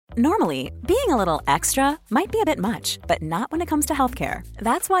Normally, being a little extra might be a bit much, but not when it comes to healthcare.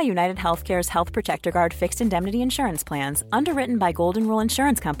 That's why United Healthcare's Health Protector Guard fixed indemnity insurance plans, underwritten by Golden Rule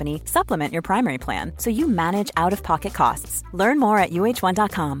Insurance Company, supplement your primary plan so you manage out-of-pocket costs. Learn more at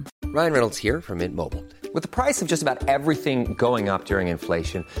uh1.com. Ryan Reynolds here from Mint Mobile. With the price of just about everything going up during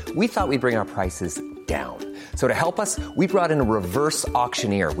inflation, we thought we'd bring our prices down. So to help us, we brought in a reverse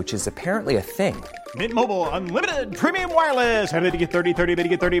auctioneer, which is apparently a thing. Mint Mobile Unlimited Premium Wireless. How to get 30, 30, how to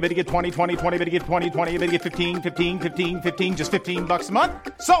get 30, how to get 20, 20, 20, how to get 20, 20, how to get 15, 15, 15, 15, just $15 a month?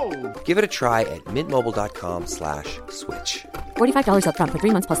 Sold! Give it a try at mintmobile.com/switch. $45 up front for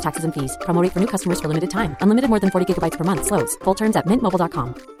 3 months plus taxes and fees. Promo rate for new customers for limited time. Unlimited more than 40 gigabytes per month. Slows full terms at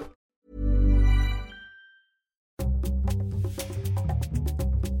mintmobile.com.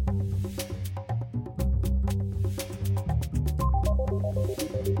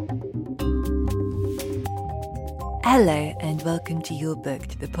 Hello and welcome to Your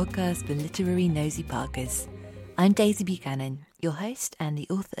Booked, the podcast for literary nosy parkers. I'm Daisy Buchanan, your host and the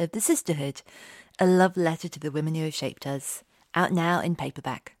author of The Sisterhood, a love letter to the women who have shaped us, out now in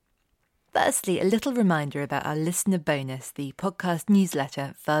paperback. Firstly, a little reminder about our listener bonus, the podcast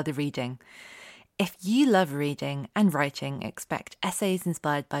newsletter, Further Reading. If you love reading and writing, expect essays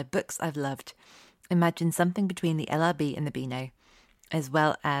inspired by books I've loved. Imagine something between the LRB and the Beano, as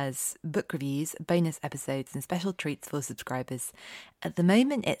well as book reviews, bonus episodes and special treats for subscribers. At the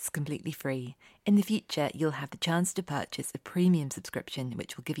moment, it's completely free. In the future, you'll have the chance to purchase a premium subscription,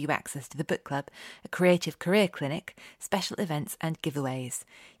 which will give you access to the book club, a creative career clinic, special events and giveaways.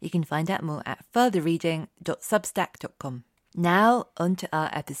 You can find out more at furtherreading.substack.com. Now, on to our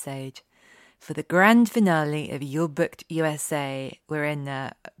episode. For the grand finale of Your Booked USA, we're in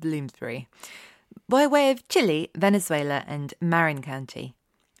Bloomsbury, by way of Chile, Venezuela and Marin County.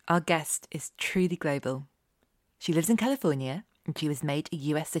 Our guest is truly global. She lives in California and she was made a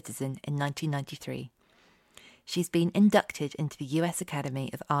US citizen in 1993. She's been inducted into the US Academy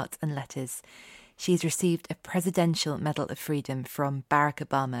of Arts and Letters. She's received a Presidential Medal of Freedom from Barack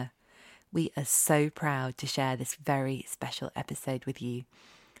Obama. We are so proud to share this very special episode with you.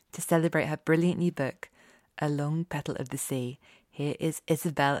 To celebrate her brilliant new book, A Long Petal of the Sea, here is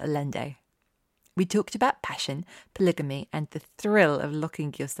Isabel Allende. We talked about passion, polygamy, and the thrill of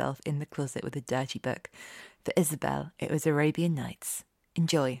locking yourself in the closet with a dirty book. For Isabel, it was Arabian Nights.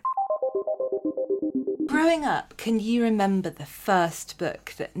 Enjoy. Growing up, can you remember the first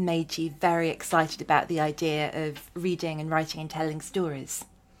book that made you very excited about the idea of reading and writing and telling stories?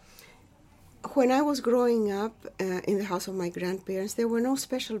 When I was growing up in the house of my grandparents, there were no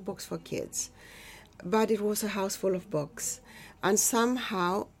special books for kids, but it was a house full of books. And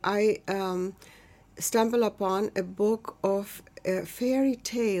somehow I stumbled upon a book of fairy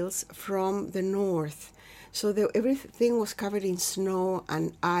tales from the north. So everything was covered in snow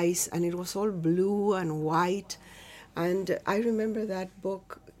and ice, and it was all blue and white. And I remember that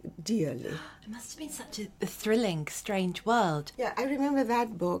book dearly. It must have been such a thrilling, strange world. Yeah, I remember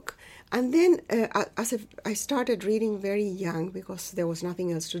that book. And then I started reading very young because there was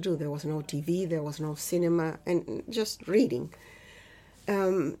nothing else to do. There was no TV, there was no cinema, and just reading.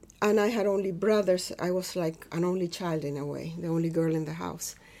 And I had only brothers. I was like an only child in a way, the only girl in the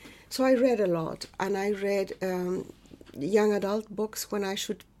house. So I read a lot, and I read young adult books when I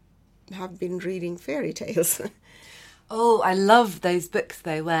should have been reading fairy tales. Oh, I love those books,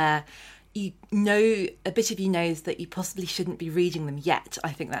 though, where you know, a bit of you knows that you possibly shouldn't be reading them yet.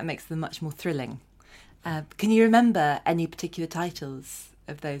 I think that makes them much more thrilling. Can you remember any particular titles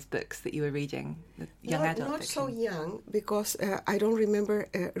of those books that you were reading, the young adult Not fiction? so young, because I don't remember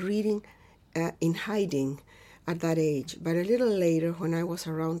reading in hiding at that age. But a little later, when I was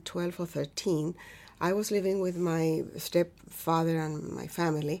around 12 or 13, I was living with my stepfather and my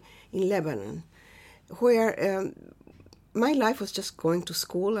family in Lebanon, where my life was just going to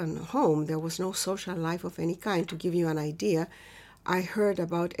school and home. There was no social life of any kind. To give you an idea, I heard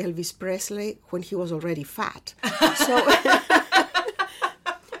about Elvis Presley when he was already fat.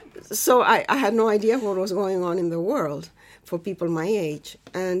 So I had no idea what was going on in the world for people my age.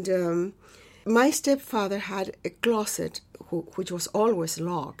 And my stepfather had a closet which was always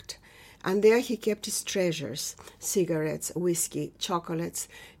locked. And there he kept his treasures: cigarettes, whiskey, chocolates,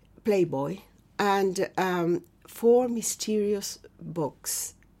 Playboy, and 4 mysterious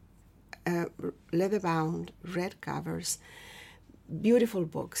books, leather-bound, red covers, beautiful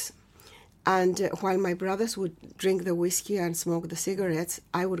books. And while my brothers would drink the whiskey and smoke the cigarettes,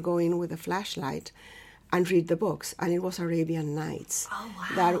 I would go in with a flashlight and read the books. And it was Arabian Nights. Oh, wow.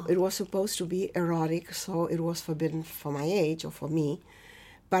 That it was supposed to be erotic, so it was forbidden for my age or for me.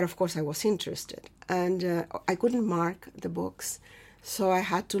 But of course I was interested. And I couldn't mark the books, So I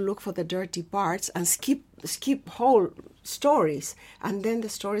had to look for the dirty parts and skip whole stories. And then the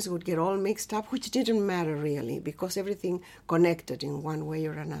stories would get all mixed up, which didn't matter really, because everything connected in one way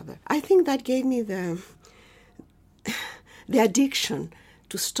or another. I think that gave me the addiction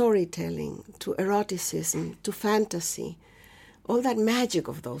to storytelling, to eroticism, to fantasy, all that magic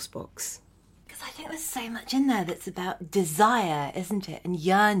of those books. Because I think there's so much in there that's about desire, isn't it? And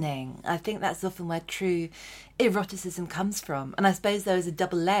yearning. I think that's often where true eroticism comes from. And I suppose there was a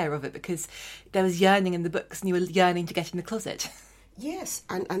double layer of it because there was yearning in the books and you were yearning to get in the closet. Yes,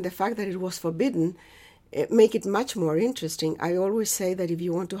 and the fact that it was forbidden make it much more interesting. I always say that if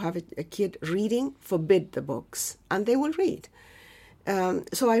you want to have a kid reading, forbid the books, and they will read.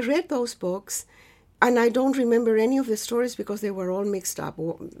 So I read those books, and I don't remember any of the stories because they were all mixed up.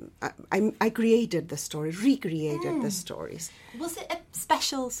 I created the story, recreated the stories. Was it a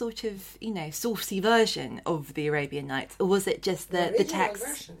special sort of, saucy version of the Arabian Nights, or was it just the text?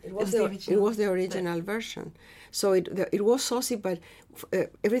 Version. It was the original version. So it was saucy, but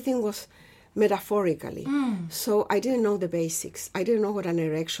everything was metaphorically. So I didn't know the basics. I didn't know what an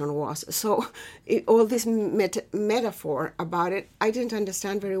erection was. So all this metaphor about it, I didn't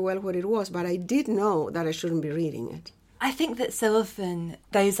understand very well what it was, but I did know that I shouldn't be reading it. I think that so often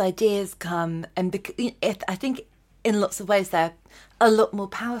those ideas come, and I think in lots of ways they're a lot more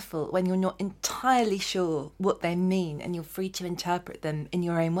powerful when you're not entirely sure what they mean and you're free to interpret them in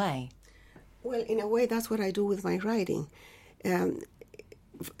your own way. Well, in a way, that's what I do with my writing.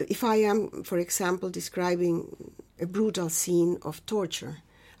 If I am, for example, describing a brutal scene of torture,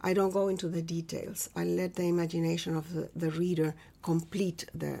 I don't go into the details. I let the imagination of the reader complete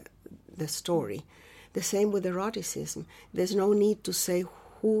the story. The same with eroticism. There's no need to say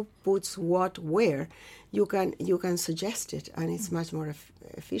who puts what where. You can suggest it, and it's much more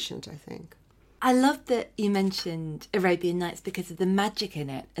efficient, I think. I love that you mentioned Arabian Nights because of the magic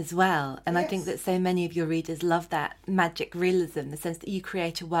in it as well. And yes. I think that so many of your readers love that magic realism, the sense that you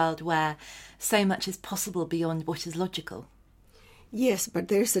create a world where so much is possible beyond what is logical. Yes, but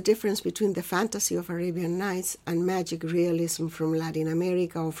there's a difference between the fantasy of Arabian Nights and magic realism from Latin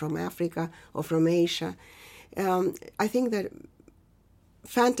America or from Africa or from Asia. I think that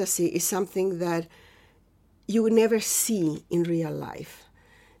fantasy is something that you would never see in real life.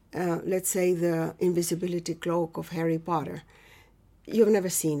 Let's say the invisibility cloak of Harry Potter. You've never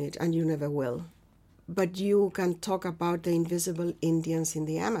seen it and you never will. But you can talk about the invisible Indians in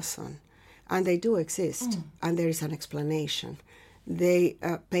the Amazon. And they do exist. And there is an explanation. They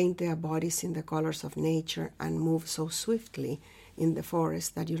paint their bodies in the colors of nature and move so swiftly in the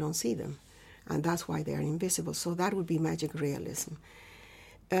forest that you don't see them. And that's why they are invisible. So that would be magic realism.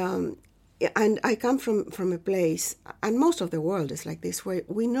 And I come from a place, and most of the world is like this, where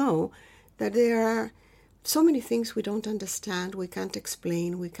we know that there are so many things we don't understand, we can't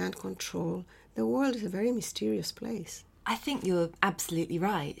explain, we can't control. The world is a very mysterious place. I think you're absolutely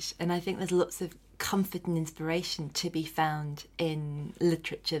right. And I think there's lots of comfort and inspiration to be found in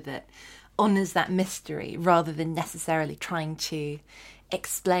literature that honours that mystery rather than necessarily trying to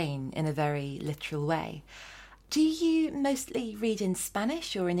explain in a very literal way. Do you mostly read in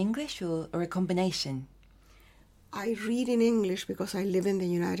Spanish or in English or a combination? I read in English because I live in the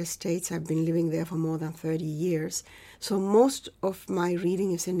United States. I've been living there for more than 30 years. So most of my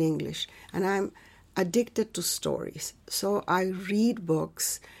reading is in English. And I'm addicted to stories. So I read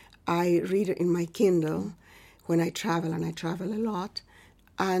books. I read in my Kindle when I travel, and I travel a lot.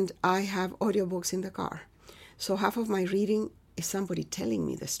 And I have audiobooks in the car. So half of my reading is somebody telling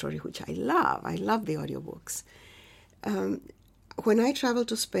me the story, which I love. I love the audiobooks. When I travel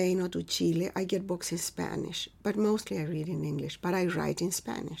to Spain or to Chile, I get books in Spanish, but mostly I read in English, but I write in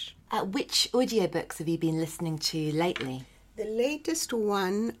Spanish. Which audiobooks have you been listening to lately? The latest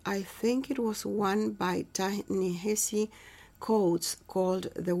one, I think it was one by Ta-Nehisi Coates called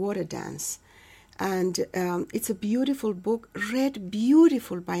The Water Dance. And it's a beautiful book, read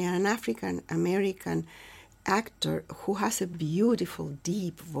beautiful by an African-American actor who has a beautiful,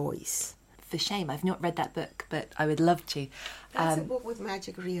 deep voice. For shame, I've not read that book, but I would love to. That's a book with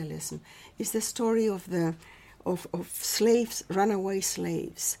magic realism. It's the story of slaves, runaway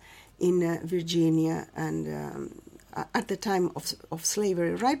slaves in Virginia, and at the time of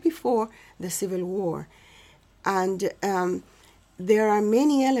slavery, right before the Civil War. And there are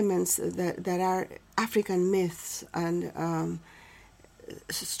many elements that are African myths and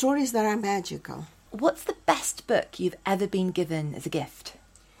stories that are magical. What's the best book you've ever been given as a gift?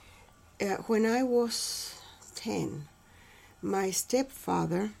 When I was 10, my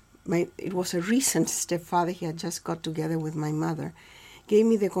stepfather, it was a recent stepfather, he had just got together with my mother, gave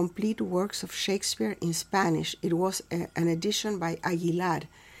me the complete works of Shakespeare in Spanish. It was an edition by Aguilar.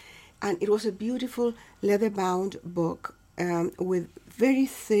 And it was a beautiful leather-bound book with very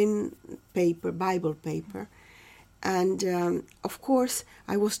thin paper, Bible paper. And of course,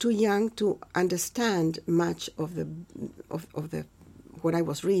 I was too young to understand much of the what I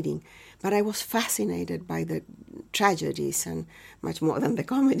was reading, but I was fascinated by the tragedies and much more than the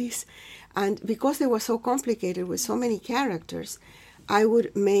comedies. And because they were so complicated with so many characters, I would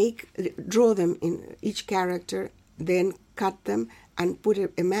draw them in each character, then cut them and put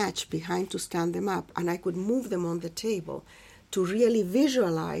a match behind to stand them up. And I could move them on the table to really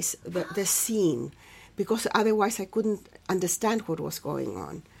visualize the scene, because otherwise I couldn't understand what was going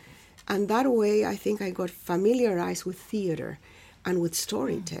on. And that way, I think I got familiarized with theater and with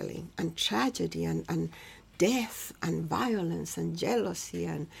storytelling and tragedy and death and violence and jealousy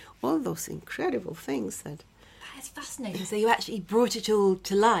and all those incredible things that... That's fascinating. So you actually brought it all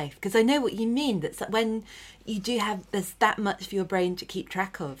to life, because I know what you mean, that when you do have, there's that much for your brain to keep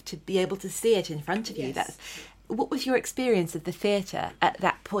track of, to be able to see it in front of you. Yes. What was your experience of the theatre at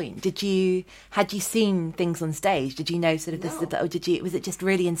that point? Had you seen things on stage? Did you know sort of this, or was it just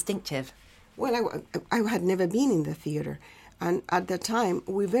really instinctive? Well, I had never been in the theatre, and at the time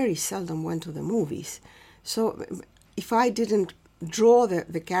we very seldom went to the movies. So if I didn't draw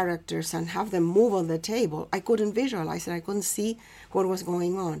the characters and have them move on the table, I couldn't visualize it. I couldn't see what was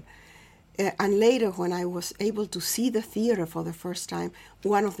going on. And later, when I was able to see the theater for the first time,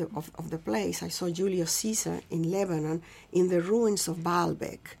 one of the plays, I saw Julius Caesar in Lebanon in the ruins of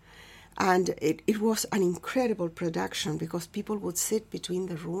Baalbek. And it was an incredible production, because people would sit between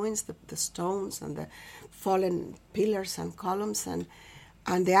the ruins, the stones and the fallen pillars and columns,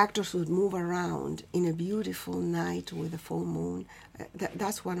 and the actors would move around in a beautiful night with a full moon.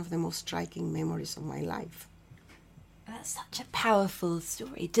 That's one of the most striking memories of my life. That's such a powerful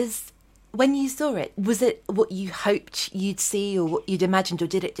story. When you saw it, was it what you hoped you'd see or what you'd imagined, or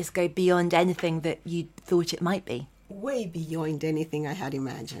did it just go beyond anything that you thought it might be? Way beyond anything I had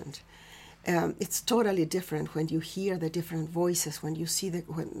imagined. It's totally different when you hear the different voices, when you see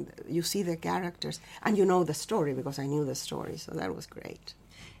the characters, and you know the story, because I knew the story, so that was great.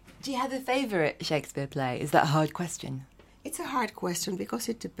 Do you have a favourite Shakespeare play? Is that a hard question? It's a hard question because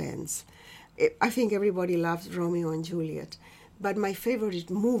it depends. I think everybody loves Romeo and Juliet, but my favorite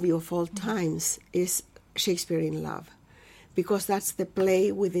movie of all times is Shakespeare in Love, because that's the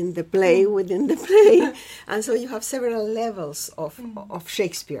play within the play within the play. And so you have several levels of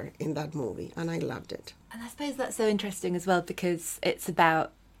Shakespeare in that movie, and I loved it. And I suppose that's so interesting as well, because it's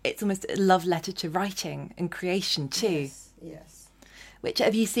almost a love letter to writing and creation too. Yes.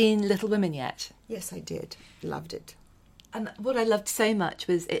 Have you seen Little Women yet? Yes, I did. Loved it. And what I loved so much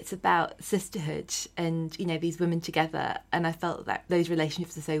was it's about sisterhood and, these women together. And I felt that those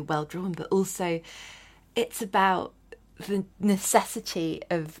relationships are so well drawn, but also it's about the necessity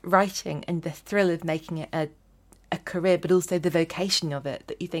of writing and the thrill of making it a career, but also the vocation of it,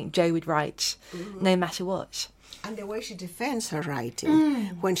 that you think Jo would write no matter what. And the way she defends her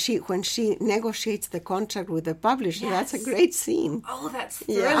writing when she negotiates the contract with the publisher, Yes. That's a great scene. Oh, that's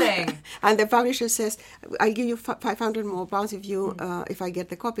thrilling. Yeah. And the publisher says, "I'll give you £500 more if you if I get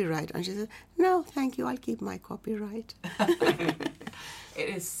the copyright." And she says, "No, thank you. I'll keep my copyright." It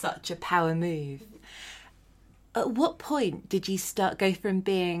is such a power move. At what point did you go from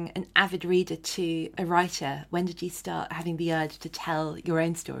being an avid reader to a writer? When did you start having the urge to tell your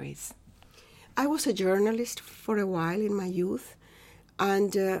own stories? I was a journalist for a while in my youth,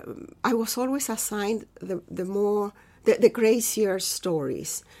 and I was always assigned the crazier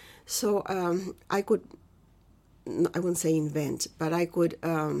stories. So I wouldn't say invent, but I could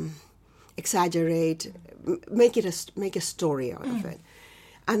exaggerate, make a story out of it.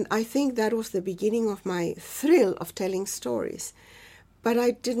 And I think that was the beginning of my thrill of telling stories. But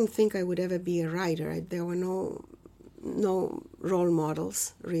I didn't think I would ever be a writer. There were no role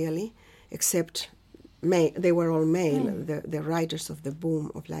models, really, except they were all male, the writers of the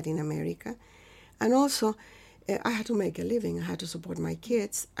boom of Latin America. And also, I had to make a living. I had to support my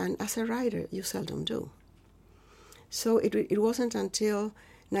kids. And as a writer, you seldom do. So it wasn't until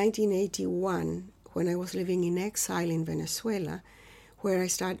 1981, when I was living in exile in Venezuela,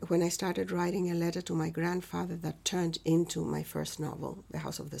 when I started writing a letter to my grandfather that turned into my first novel, The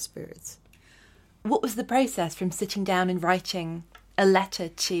House of the Spirits. What was the process from sitting down and writing a letter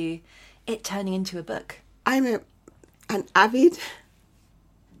to it turning into a book? I'm an avid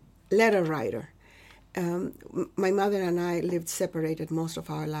letter writer. My mother and I lived separated most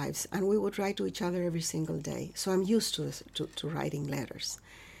of our lives, and we would write to each other every single day. So I'm used to writing letters.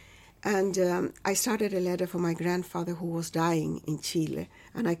 And I started a letter for my grandfather who was dying in Chile,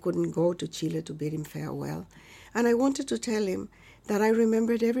 and I couldn't go to Chile to bid him farewell. And I wanted to tell him that I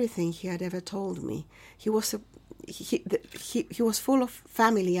remembered everything he had ever told me. He was full of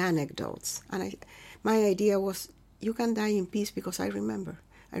family anecdotes, and my idea was, you can die in peace because I remember.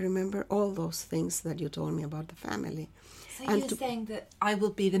 I remember all those things that you told me about the family. So you're saying that I will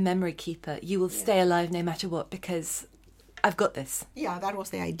be the memory keeper. You will stay alive no matter what because I've got this. Yeah, that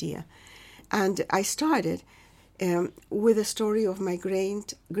was the idea. And I started with the story of my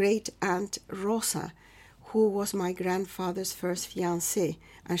great-aunt Rosa, who was my grandfather's first fiancée,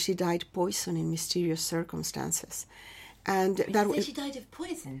 and she died poisoned in mysterious circumstances. And she died of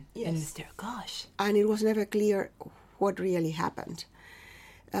poison? Yes. Gosh. And it was never clear what really happened.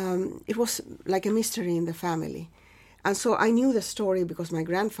 It was like a mystery in the family. And so I knew the story because my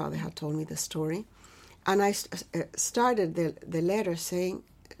grandfather had told me the story. And I started the letter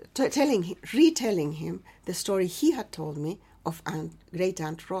retelling him the story he had told me of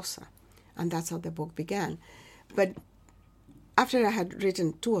great-aunt Rosa. And that's how the book began. But after I had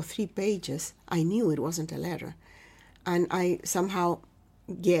written 2 or 3 pages, I knew it wasn't a letter. And I somehow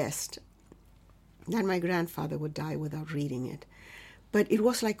guessed that my grandfather would die without reading it. But it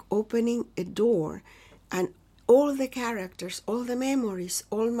was like opening a door, and all the characters, all the memories,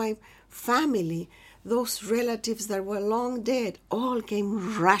 all my family, those relatives that were long dead, all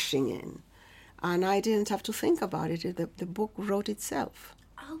came rushing in. And I didn't have to think about it. The book wrote itself.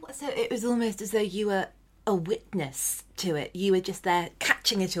 Oh, so it was almost as though you were a witness to it. You were just there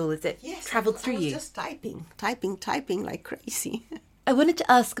catching it all as it travelled through you. I was just typing like crazy. I wanted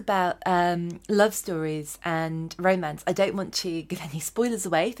to ask about love stories and romance. I don't want to give any spoilers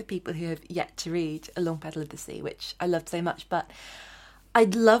away for people who have yet to read A Long Petal of the Sea, which I loved so much, but I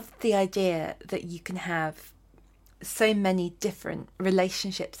love the idea that you can have so many different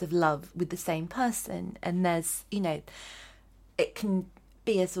relationships of love with the same person, and there's, it can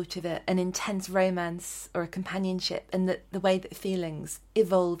be a sort of an intense romance or a companionship, and the way that feelings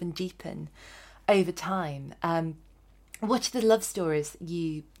evolve and deepen over time. What are the love stories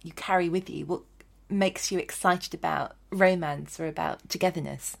you carry with you? What makes you excited about romance or about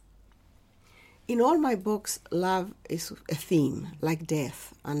togetherness? In all my books, love is a theme, like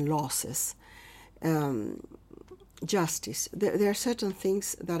death and losses, justice. There are certain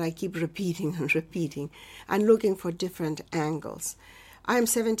things that I keep repeating and looking for different angles. I am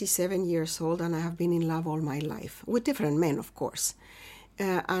 77 years old and I have been in love all my life, with different men, of course.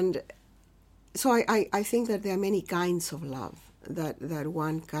 And so I think that there are many kinds of love that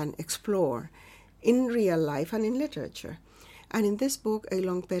one can explore in real life and in literature. And in this book, A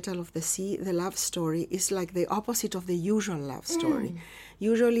Long Petal of the Sea, the love story is like the opposite of the usual love story.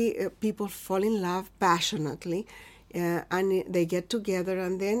 Usually people fall in love passionately and they get together,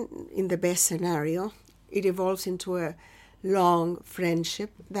 and then in the best scenario, it evolves into a long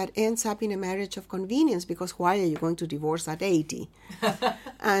friendship that ends up in a marriage of convenience, because why are you going to divorce at 80?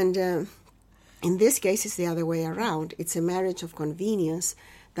 And in this case, it's the other way around. It's a marriage of convenience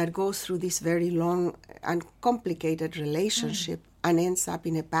that goes through this very long and complicated relationship and ends up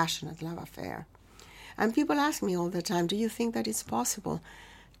in a passionate love affair. And people ask me all the time, do you think that it's possible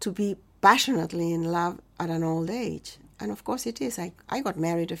to be passionately in love at an old age? And of course it is. I got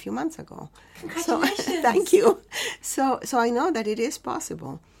married a few months ago. Congratulations. So, thank you. So I know that it is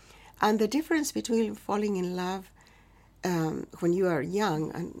possible. And the difference between falling in love when you are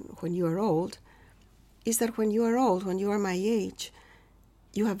young and when you are old is that when you are old, when you are my age,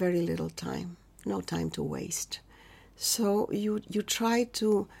 you have very little time, no time to waste. So you try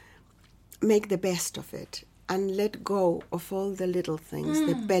to make the best of it and let go of all the little things,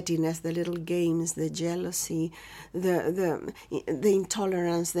 the pettiness, the little games, the jealousy, the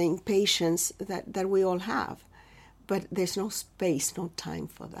intolerance, the impatience that we all have. But there's no space, no time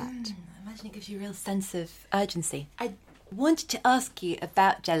for that. I imagine it gives you a real sense of urgency. I wanted to ask you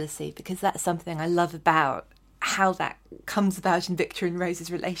about jealousy, because that's something I love about how that comes about in Victor and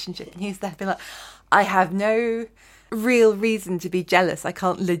Rose's relationship. And he's there being like, I have no real reason to be jealous. I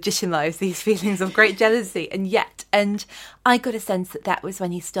can't legitimise these feelings of great jealousy. And I got a sense that was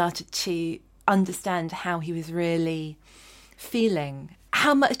when he started to understand how he was really feeling.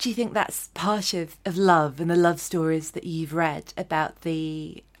 How much do you think that's part of love and the love stories that you've read about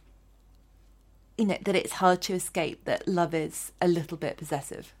that it's hard to escape, that love is a little bit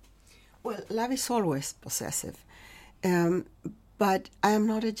possessive? Well, love is always possessive, but I am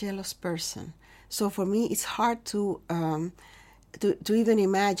not a jealous person. So for me, it's hard to to even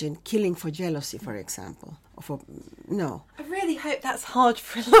imagine killing for jealousy, for example. No. I really hope that's hard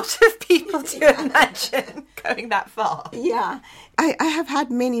for a lot of people to imagine going that far. Yeah. I have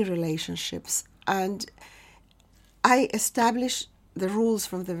had many relationships, and I established the rules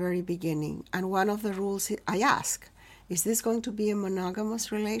from the very beginning. And one of the rules I ask, is this going to be a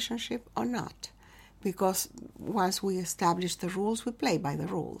monogamous relationship or not? Because once we establish the rules, we play by the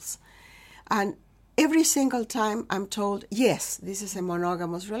rules. And every single time I'm told, yes, this is a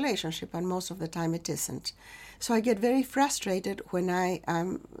monogamous relationship, and most of the time it isn't. So I get very frustrated when I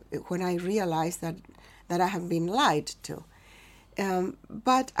realize that I have been lied to.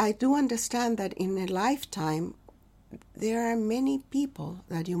 But I do understand that in a lifetime, there are many people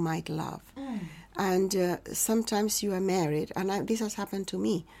that you might love. And sometimes you are married, and this has happened to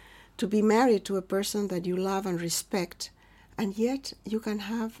me, to be married to a person that you love and respect, and yet you can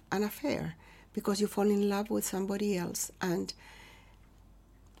have an affair because you fall in love with somebody else. And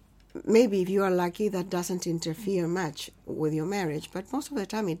maybe if you are lucky, that doesn't interfere much with your marriage, but most of the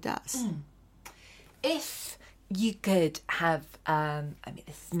time it does. If you could have,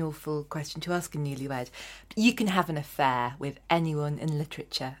 this is an awful question to ask a newlywed, but you can have an affair with anyone in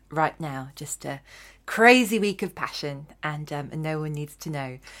literature right now, just a crazy week of passion, and no one needs to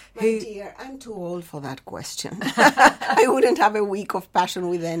know. My dear, I'm too old for that question. I wouldn't have a week of passion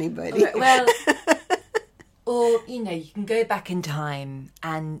with anybody. Well, or, you can go back in time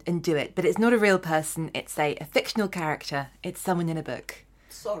and do it, but it's not a real person, it's a fictional character, it's someone in a book.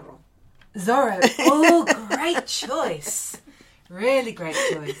 Zorro. Oh, great choice. Really great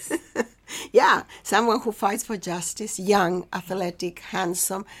choice. Yeah, someone who fights for justice, young, athletic,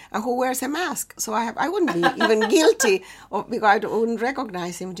 handsome, and who wears a mask. So I wouldn't be even guilty because I wouldn't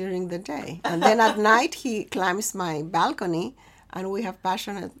recognize him during the day. And then at night he climbs my balcony and we have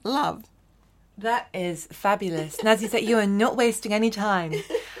passionate love. That is fabulous. And as you said, you are not wasting any time.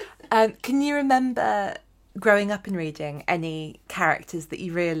 Can you remember growing up and reading any characters that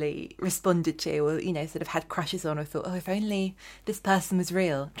you really responded to, or sort of had crushes on, or thought, oh, if only this person was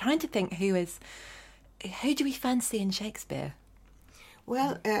real? I'm trying to think who do we fancy in Shakespeare?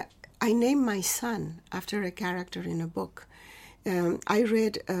 Well, I named my son after a character in a book. I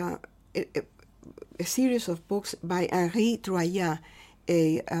read a series of books by Henri Troyat,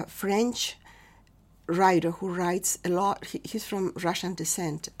 a French writer who writes a lot. He's from Russian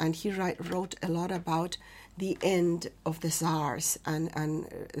descent, and he wrote a lot about the end of the Tsars and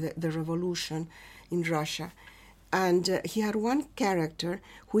the revolution in Russia. And he had one character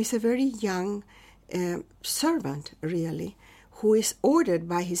who is a very young servant, really, who is ordered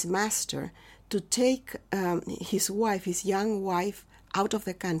by his master to take his young wife, out of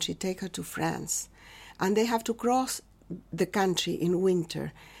the country, take her to France. And they have to cross the country in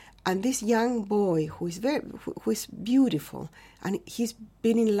winter. And this young boy, who is beautiful, and he's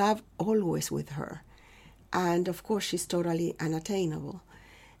been in love always with her. And of course, she's totally unattainable.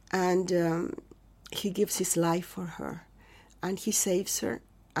 And he gives his life for her. And he saves her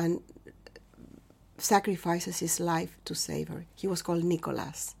and sacrifices his life to save her. He was called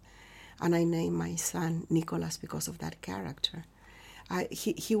Nicholas. And I named my son Nicholas because of that character.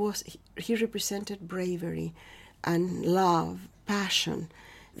 He represented bravery and love, passion.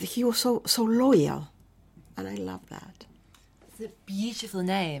 He was so loyal. And I love that. It's a beautiful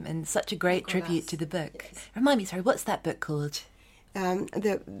name and such a great tribute to the book. Yes. Remind me, sorry, what's that book called?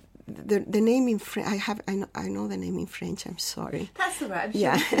 The name in French, I know the name in French, I'm sorry. That's all right, I'm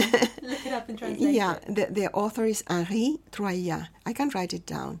sure you can look it up and translate it. Yeah, the author is Henri Troyat. I can write it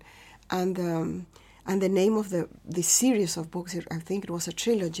down. And the name of the series of books, I think it was a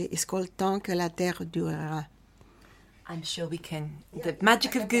trilogy, is called Tant que la terre durera. I'm sure we can. The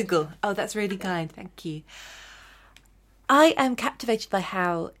magic of Google. Oh, that's really kind. Thank you. I am captivated by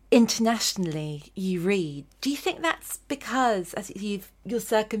how internationally you read. Do you think that's because your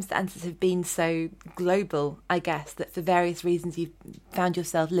circumstances have been so global, I guess, that for various reasons you've found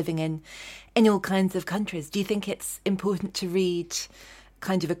yourself living in all kinds of countries? Do you think it's important to read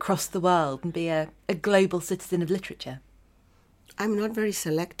kind of across the world and be a global citizen of literature? I'm not very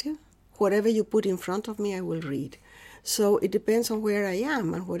selective. Whatever you put in front of me, I will read. So it depends on where I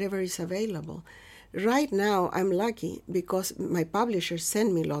am and whatever is available. Right now, I'm lucky because my publishers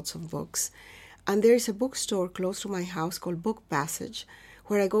send me lots of books. And there is a bookstore close to my house called Book Passage,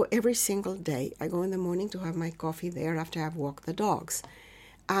 where I go every single day. I go in the morning to have my coffee there after I've walked the dogs.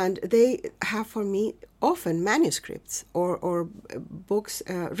 And they have for me often manuscripts or books,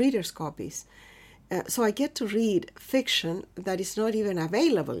 readers' copies. So I get to read fiction that is not even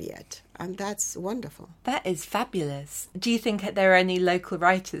available yet, and that's wonderful. That is fabulous. Do you think there are any local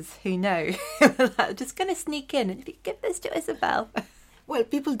writers who know? I'm just going to sneak in and give this to Isabel. Well,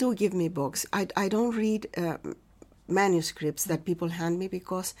 people do give me books. I don't read manuscripts that people hand me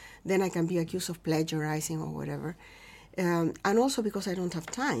because then I can be accused of plagiarizing or whatever. And also because I don't have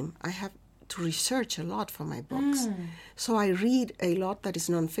time. I have to research a lot for my books. So I read a lot that is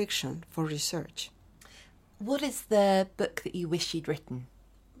nonfiction for research. What is the book that you wish you'd written?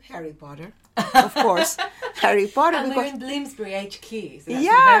 Harry Potter, of course. Harry Potter. And because, they're in Bloomsbury HQ. So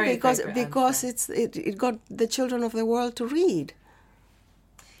yeah, because it got the children of the world to read.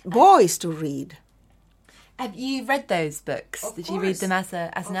 Boys to read. Have you read those books? Of Did course. You read them as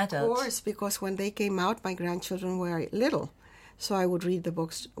an adult? Of course, because when they came out, my grandchildren were little. So I would read the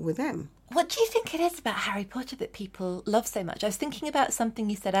books with them. What do you think it is about Harry Potter that people love so much? I was thinking about something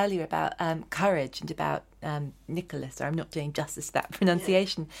you said earlier about courage and about Nicholas, or I'm not doing justice to that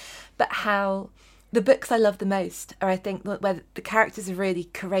pronunciation, but how the books I love the most are, I think, where the characters are really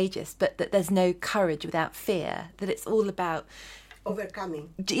courageous, but that there's no courage without fear, that it's all about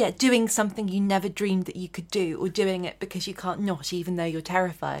overcoming. Doing something you never dreamed that you could do, or doing it because you can't not, even though you're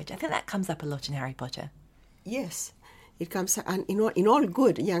terrified. I think that comes up a lot in Harry Potter. Yes. It comes and in all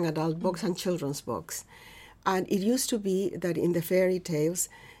good young adult books and children's books. And it used to be that in the fairy tales,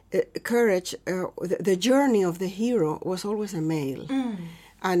 courage, the journey of the hero was always a male.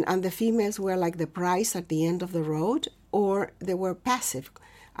 And the females were like the prize at the end of the road, or they were passive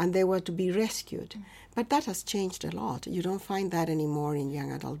and they were to be rescued. But that has changed a lot. You don't find that anymore in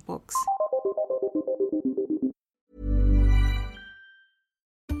young adult books.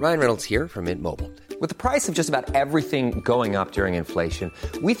 Ryan Reynolds here from Mint Mobile. With the price of just about everything going up during inflation,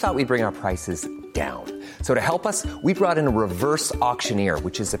 we thought we'd bring our prices down. So to help us, we brought in a reverse auctioneer,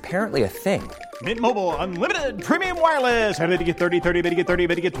 which is apparently a thing. Mint Mobile Unlimited Premium Wireless. How to get 30, 30, bit to get 30,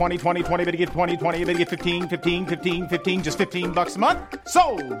 bit to get 20, 20, 20, bit to get 20, 20, bit to get 15, 15, 15, 15, just $15 a month?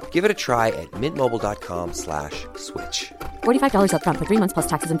 Sold! Give it a try at mintmobile.com/switch. $45 up front for 3 months plus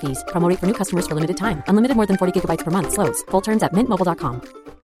taxes and fees. Promo rate for new customers for limited time. Unlimited more than 40 gigabytes per month. Slows full terms at mintmobile.com.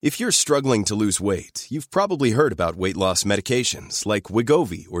 If you're struggling to lose weight, you've probably heard about weight loss medications like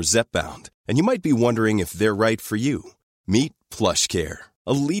Wegovy or Zepbound, and you might be wondering if they're right for you. Meet PlushCare,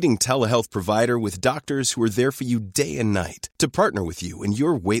 a leading telehealth provider with doctors who are there for you day and night to partner with you in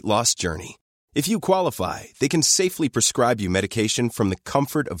your weight loss journey. If you qualify, they can safely prescribe you medication from the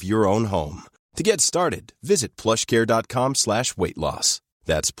comfort of your own home. To get started, visit plushcare.com/weightloss.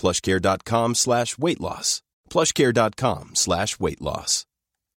 That's plushcare.com/weightloss. plushcare.com/weightloss.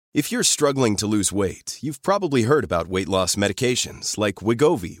 If you're struggling to lose weight, you've probably heard about weight loss medications like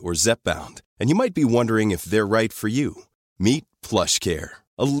Wegovy or Zepbound, and you might be wondering if they're right for you. Meet PlushCare,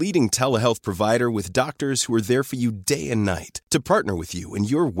 a leading telehealth provider with doctors who are there for you day and night to partner with you in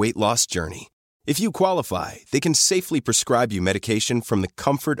your weight loss journey. If you qualify, they can safely prescribe you medication from the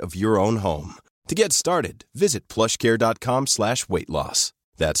comfort of your own home. To get started, visit plushcare.com/weightloss.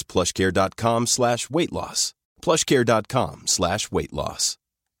 That's plushcare.com/weightloss. plushcare.com/weightloss.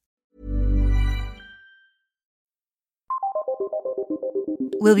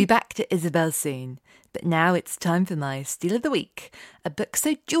 We'll be back to Isabel soon, but now it's time for my Steal of the Week, a book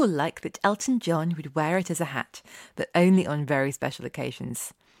so jewel-like that Elton John would wear it as a hat, but only on very special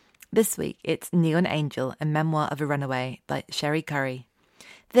occasions. This week, it's Neon Angel, a memoir of a runaway by Cherie Currie.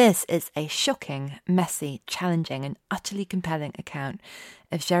 This is a shocking, messy, challenging and utterly compelling account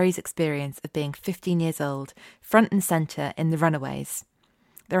of Cherie's experience of being 15 years old, front and centre in The Runaways.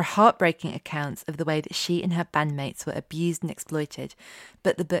 There are heartbreaking accounts of the way that she and her bandmates were abused and exploited,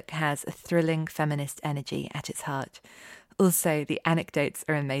 but the book has a thrilling feminist energy at its heart. Also, the anecdotes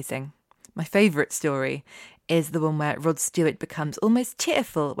are amazing. My favourite story is the one where Rod Stewart becomes almost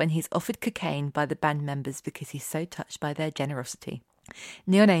tearful when he's offered cocaine by the band members because he's so touched by their generosity.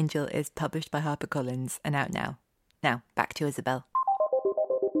 Neon Angel is published by HarperCollins and out now. Now, back to Isabel.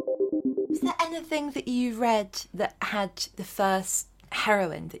 Is there anything that you read that had the first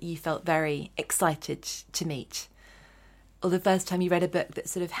heroine that you felt very excited to meet? Or the first time you read a book that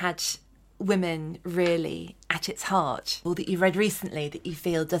sort of had women really at its heart? Or that you read recently that you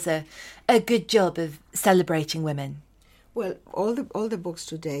feel does a good job of celebrating women? Well, all the books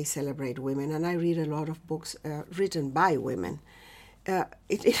today celebrate women, and I read a lot of books written by women.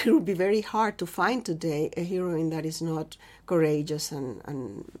 It would be very hard to find today a heroine that is not courageous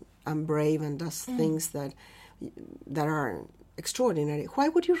and brave and does things that are extraordinary. Why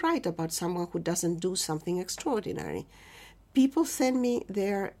would you write about someone who doesn't do something extraordinary? People send me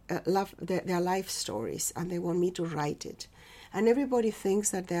their life stories and they want me to write it. And everybody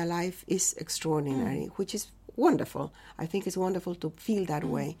thinks that their life is extraordinary, which is wonderful. I think it's wonderful to feel that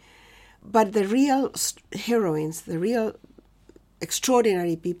way. But the real heroines, the real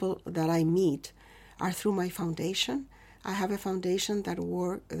extraordinary people that I meet are through my foundation. I have a foundation that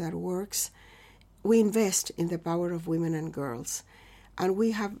works. We invest in the power of women and girls. And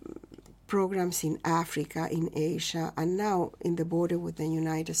we have programs in Africa, in Asia, and now in the border with the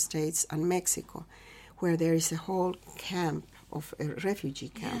United States and Mexico, where there is a whole camp of a refugee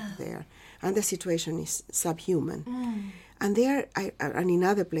camp there. And the situation is subhuman. And there, and in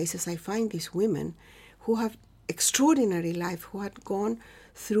other places, I find these women who have extraordinary life, who had gone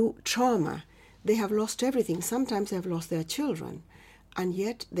through trauma. They have lost everything. Sometimes they have lost their children. And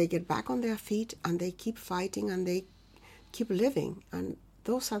yet they get back on their feet and they keep fighting and they keep living. And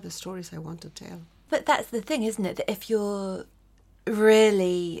those are the stories I want to tell. But that's the thing, isn't it? That if you're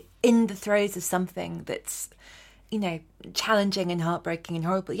really in the throes of something that's, you know, challenging and heartbreaking and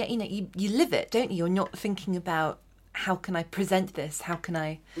horrible, yeah, you know, you live it, don't you? You're not thinking about how can I present this? How can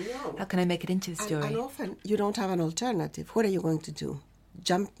I make it into a story? And often you don't have an alternative. What are you going to do?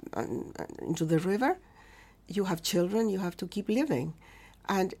 Jump into the river? You have children, you have to keep living.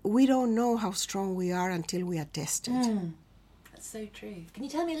 And we don't know how strong we are until we are tested. That's so true. Can you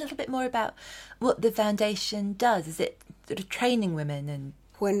tell me a little bit more about what the foundation does? Is it sort of training women? And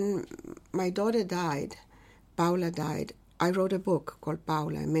when my daughter died, Paula died, I wrote a book called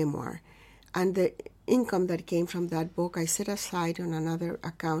Paula, a memoir. And the income that came from that book I set aside on another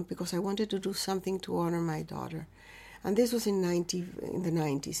account because I wanted to do something to honor my daughter. And this was in the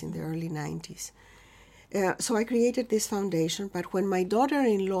early 90s. So I created this foundation, but when my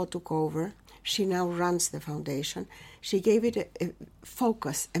daughter-in-law took over, she now runs the foundation, she gave it a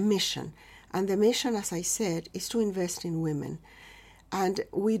focus, a mission. And the mission, as I said, is to invest in women. And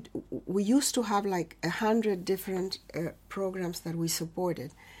we used to have like 100 different programs that we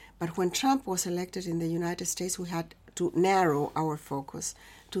supported. But when Trump was elected in the United States, we had to narrow our focus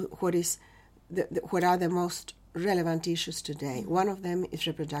to what are the most relevant issues today. One of them is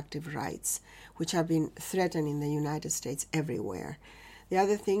reproductive rights, which have been threatened in the United States everywhere. The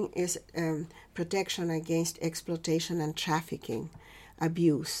other thing is protection against exploitation and trafficking,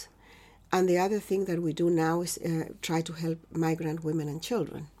 abuse. And the other thing that we do now is try to help migrant women and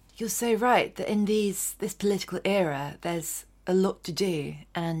children. You're so right that in this political era, there's a lot to do,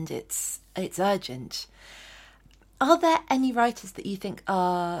 and it's urgent. Are there any writers that you think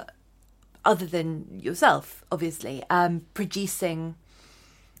are, other than yourself, obviously, producing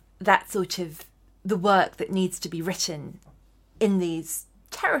that sort of the work that needs to be written in these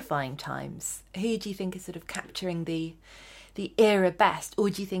terrifying times? Who do you think is sort of capturing the era best,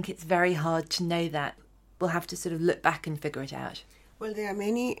 or do you think it's very hard to know that? We'll have to sort of look back and figure it out. Well, there are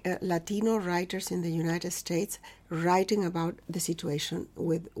many Latino writers in the United States writing about the situation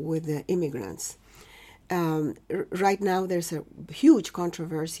with the immigrants. Right now, there's a huge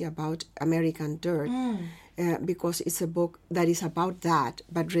controversy about American Dirt because it's a book that is about that,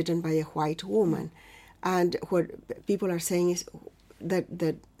 but written by a white woman. And what people are saying is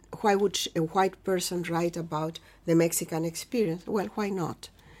that why would a white person write about the Mexican experience? Well, why not?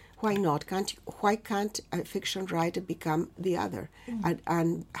 Why not? Why can't a fiction writer become the other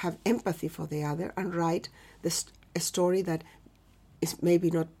and have empathy for the other and write a story that is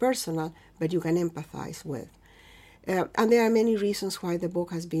maybe not personal, but you can empathize with? And there are many reasons why the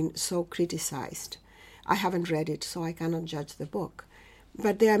book has been so criticized. I haven't read it, so I cannot judge the book.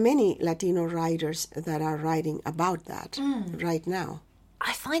 But there are many Latino writers that are writing about that right now.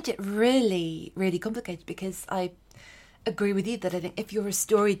 I find it really, really complicated because I agree with you that I think if you're a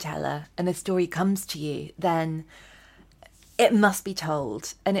storyteller and a story comes to you, then it must be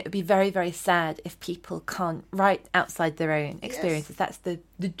told. And it would be very, very sad if people can't write outside their own experiences. Yes. That's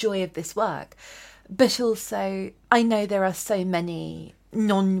the joy of this work. But also, I know there are so many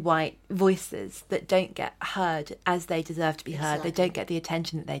non-white voices that don't get heard as they deserve to be heard. Exactly. They don't get the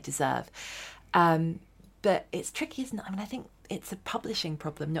attention that they deserve. But it's tricky, isn't it? I mean, I think it's a publishing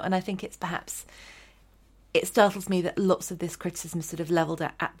problem. And I think it's perhaps... It startles me that lots of this criticism is sort of levelled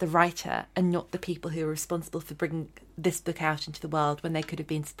at the writer and not the people who are responsible for bringing this book out into the world when they could have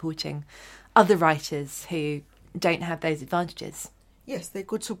been supporting other writers who don't have those advantages. Yes, they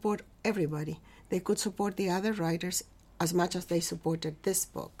could support everybody. They could support the other writers as much as they supported this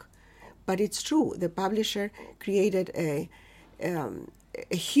book. But it's true, the publisher created a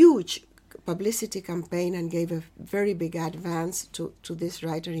huge publicity campaign and gave a very big advance to this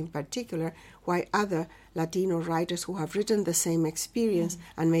writer in particular, while other Latino writers who have written the same experience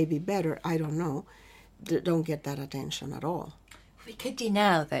and maybe better, I don't know, don't get that attention at all. What we could do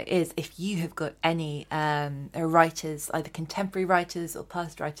now, though, is if you have got any writers, either contemporary writers or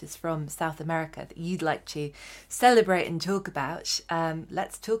past writers from South America that you'd like to celebrate and talk about,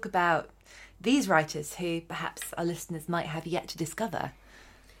 let's talk about these writers who perhaps our listeners might have yet to discover.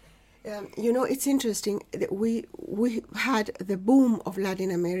 It's interesting. We had the boom of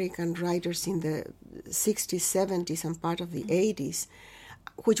Latin American writers in the 60s, 70s, and part of the 80s,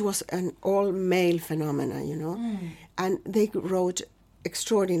 which was an all-male phenomena, and they wrote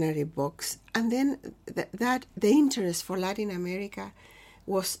extraordinary books. And then the interest for Latin America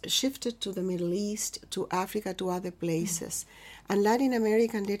was shifted to the Middle East, to Africa, to other places. And Latin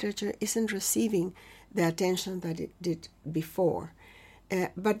American literature isn't receiving the attention that it did before.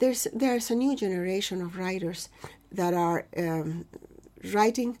 But there's a new generation of writers that are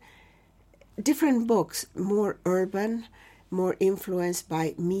writing different books, more urban, more influenced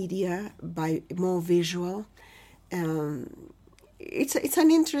by media, by more visual. It's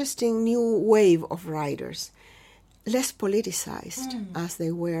an interesting new wave of writers, less politicized as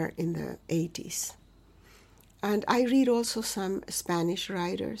they were in the 80s. And I read also some Spanish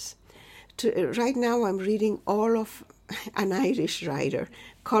writers. Right now I'm reading all of an Irish writer,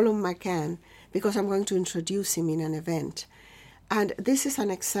 Colum McCann, because I'm going to introduce him in an event. And this is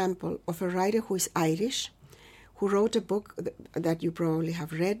an example of a writer who is Irish, who wrote a book that you probably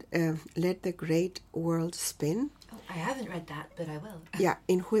have read, Let the Great World Spin. Oh, I haven't read that, but I will. Yeah,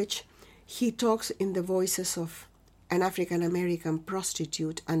 in which he talks in the voices of an African-American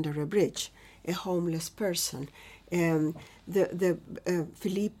prostitute under a bridge, a homeless person, Philippe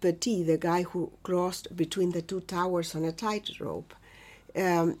Petit, the guy who crossed between the two towers on a tightrope.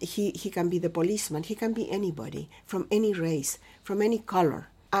 He can be the policeman. He can be anybody, from any race, from any color.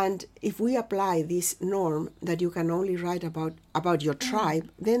 And if we apply this norm that you can only write about your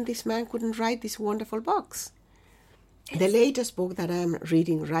tribe, then this man couldn't write these wonderful books. The latest book that I'm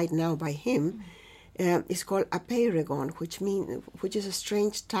reading right now by him is called Apeirogon, which is a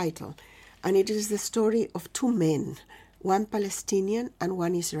strange title. And it is the story of two men, one Palestinian and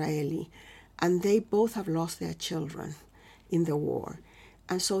one Israeli. And they both have lost their children in the war.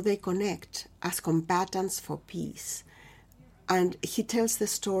 And so they connect as combatants for peace. And he tells the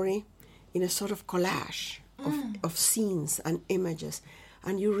story in a sort of collage of scenes and images.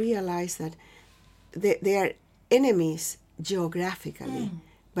 And you realize that they are enemies geographically,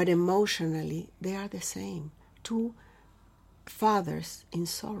 but emotionally they are the same. Two fathers in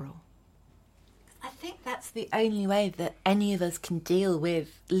sorrow. I think that's the only way that any of us can deal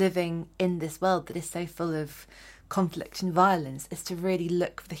with living in this world that is so full of conflict and violence, is to really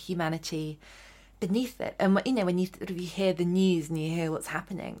look for the humanity beneath it. And when you hear the news and you hear what's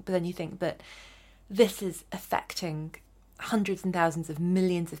happening, but then you think, but this is affecting hundreds and thousands of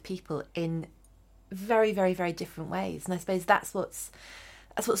millions of people in very, very, very different ways. And I suppose that's what's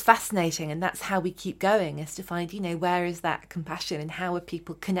fascinating, and that's how we keep going, is to find, where is that compassion and how are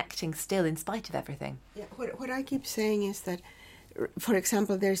people connecting still in spite of everything? Yeah, what I keep saying is that, for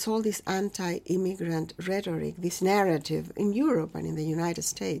example, there's all this anti-immigrant rhetoric, this narrative in Europe and in the United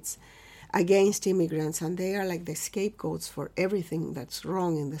States against immigrants, and they are like the scapegoats for everything that's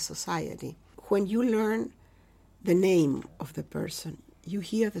wrong in the society. When you learn the name of the person, you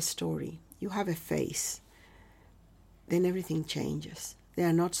hear the story, you have a face, then everything changes. They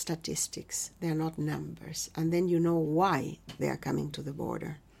are not statistics, they are not numbers, and then you know why they are coming to the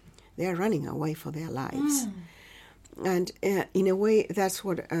border. They are running away for their lives. And in a way, that's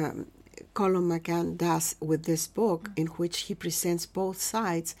what Colum McCann does with this book, in which he presents both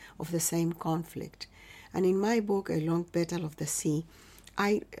sides of the same conflict. And in my book, A Long Battle of the Sea,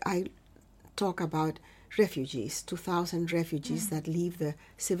 I talk about refugees, 2,000 refugees that leave the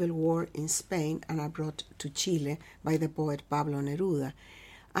civil war in Spain and are brought to Chile by the poet Pablo Neruda.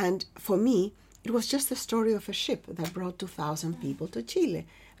 And for me, it was just the story of a ship that brought 2,000 people to Chile,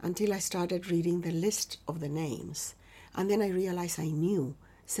 until I started reading the list of the names. And then I realized I knew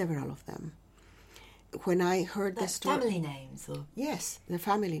several of them. When I heard the story... family names? Or? Yes, the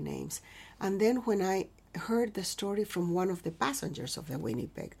family names. And then when I heard the story from one of the passengers of the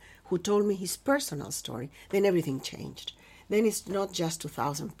Winnipeg, who told me his personal story, then everything changed. Then it's not just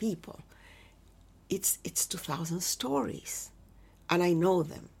 2,000 people. It's 2,000 stories. And I know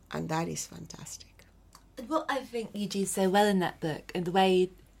them, and that is fantastic. What I think you do so well in that book, and the way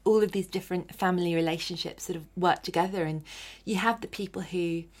all of these different family relationships sort of work together, and you have the people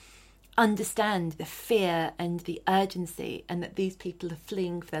who understand the fear and the urgency, and that these people are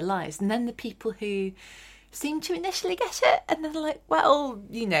fleeing for their lives, and then the people who seem to initially get it, and then they're like, well,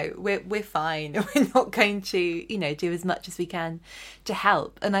 we're fine, we're not going to do as much as we can to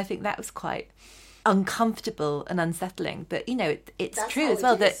help. And I think that was quite uncomfortable and unsettling, but it's That's true how as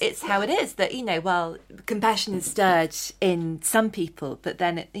well it that is. it's how it is, that well, compassion is stirred in some people, but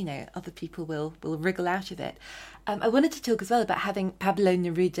then other people will wriggle out of it. I wanted to talk as well about having Pablo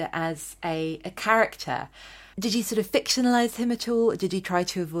Neruda as a character. Did you sort of fictionalize him at all, or did you try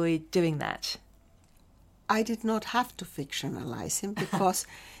to avoid doing that? I did not have to fictionalize him because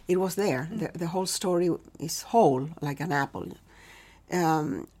it was there. The whole story is whole, like an apple.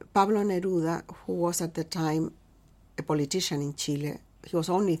 Pablo Neruda, who was at the time a politician in Chile, he was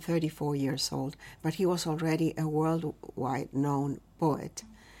only 34 years old, but he was already a worldwide known poet.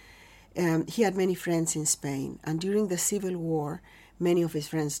 He had many friends in Spain, and during the Civil War, many of his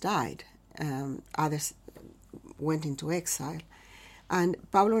friends died. Others went into exile. And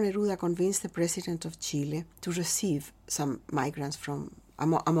Pablo Neruda convinced the president of Chile to receive some migrants from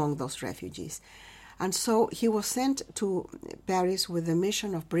among those refugees. And so he was sent to Paris with the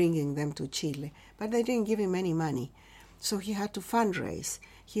mission of bringing them to Chile, but they didn't give him any money. So he had to fundraise.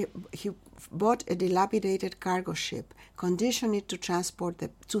 He bought a dilapidated cargo ship, conditioned it to transport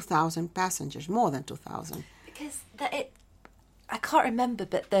the 2,000 passengers, more than 2,000. Because I can't remember,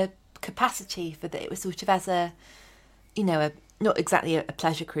 but the capacity for that, it was sort of as a not exactly a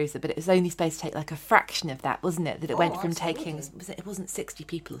pleasure cruiser, but it was only supposed to take like a fraction of that, wasn't it? That it went from absolutely. taking, it wasn't 60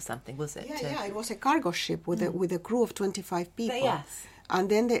 people or something, was it? Yeah, it was a cargo ship with a crew of 25 people. But yes. And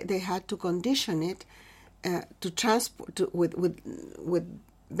then they had to condition it to transport with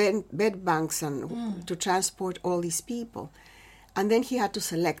bed banks and to transport all these people. And then he had to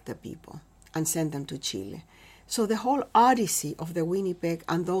select the people and send them to Chile. So the whole odyssey of the Winnipeg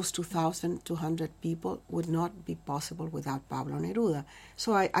and those 2,200 people would not be possible without Pablo Neruda.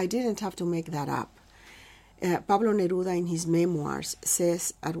 So I didn't have to make that up. Pablo Neruda, in his memoirs,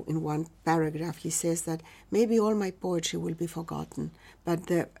 says, in one paragraph, he says that maybe all my poetry will be forgotten, but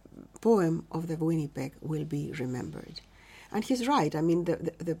the poem of the Winnipeg will be remembered. And he's right. I mean,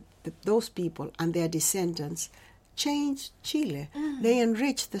 those people and their descendants changed Chile. They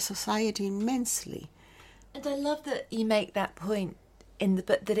enriched the society immensely. And I love that you make that point in the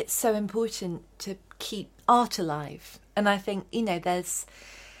book, that it's so important to keep art alive. And I think, there's,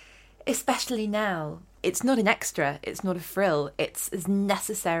 especially now, it's not an extra, it's not a frill, it's as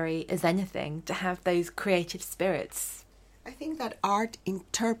necessary as anything to have those creative spirits. I think that art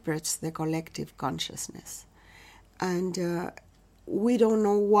interprets the collective consciousness. And we don't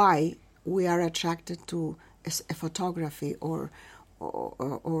know why we are attracted to a photography or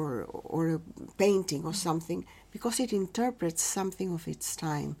a painting or something, because it interprets something of its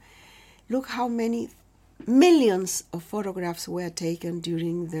time. Look how many millions of photographs were taken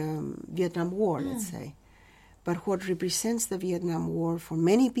during the Vietnam War, let's say. But what represents the Vietnam War for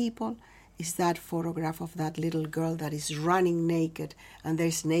many people is that photograph of that little girl that is running naked and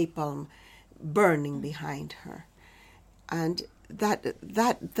there's napalm burning behind her. And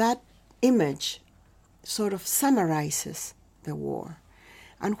that image sort of summarizes the war.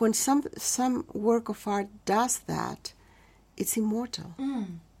 And when some work of art does that, it's immortal.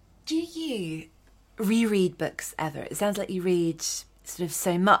 Do you reread books ever? It sounds like you read sort of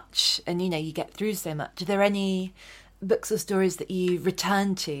so much and, you get through so much. Are there any books or stories that you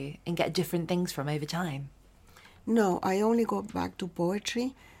return to and get different things from over time? No, I only go back to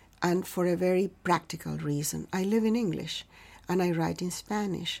poetry, and for a very practical reason. I live in English and I write in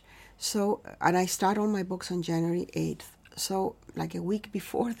Spanish. So, and I start all my books on January 8th. So, like a week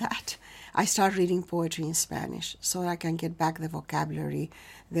before that, I start reading poetry in Spanish so I can get back the vocabulary,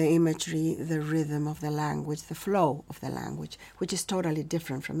 the imagery, the rhythm of the language, the flow of the language, which is totally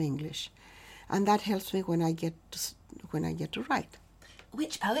different from English. And that helps me when I get to write.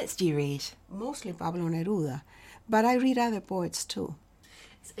 Which poets do you read? Mostly Pablo Neruda, but I read other poets too.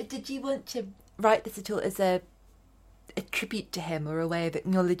 So did you want to write this at all as a tribute to him, or a way of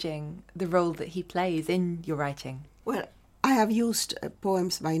acknowledging the role that he plays in your writing? Well, I have used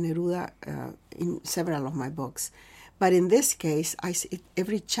poems by Neruda in several of my books, but in this case,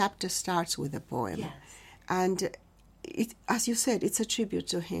 every chapter starts with a poem. Yes. And as you said, it's a tribute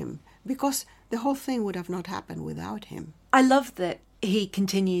to him, because the whole thing would have not happened without him. I love that he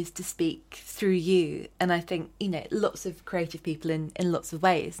continues to speak through you, and I think, lots of creative people in lots of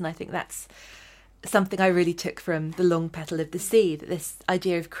ways, and I think that's something I really took from The Long Petal of the Sea, that this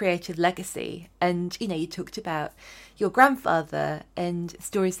idea of creative legacy. And, you talked about your grandfather and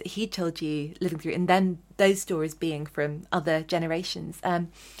stories that he told you living through, and then those stories being from other generations.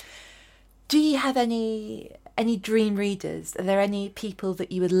 Do you have any dream readers? Are there any people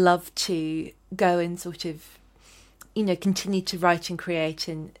that you would love to go and sort of, continue to write and create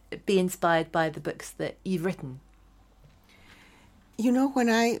and be inspired by the books that you've written? You know, when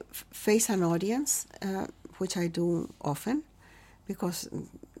I face an audience, which I do often, because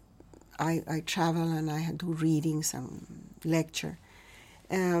I travel and I do readings and lecture,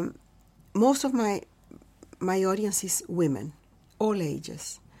 most of my audience is women, all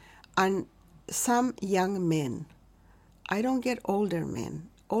ages, and some young men. I don't get older men.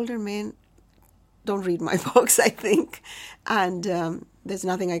 Older men don't read my books, I think, and there's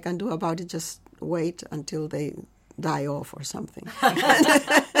nothing I can do about it. Just wait until they die off or something.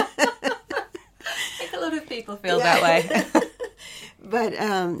 I think a lot of people feel that way. But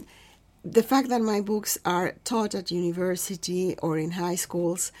the fact that my books are taught at university or in high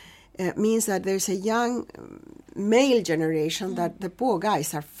schools means that there's a young male generation that the poor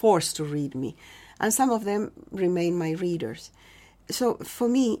guys are forced to read me. And some of them remain my readers. So for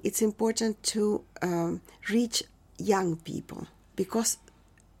me, it's important to reach young people because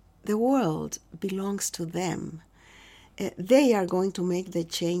the world belongs to them. They are going to make the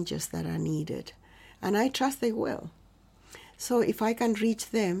changes that are needed. And I trust they will. So if I can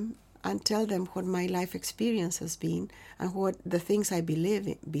reach them and tell them what my life experience has been and what the things I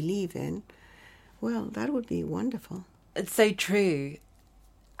believe in, well, that would be wonderful. It's so true.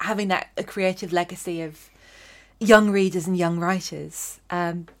 Having a creative legacy of young readers and young writers.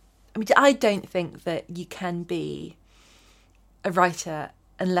 I mean, I don't think that you can be a writer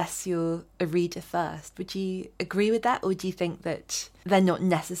unless you're a reader first. Would you agree with that, or do you think that they're not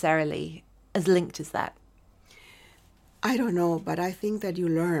necessarily as linked as that? I don't know, but I think that you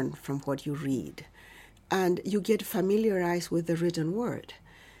learn from what you read, and you get familiarized with the written word.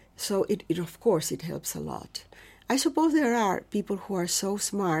 So it of course, it helps a lot. I suppose there are people who are so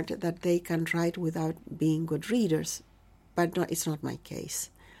smart that they can write without being good readers, but no, it's not my case.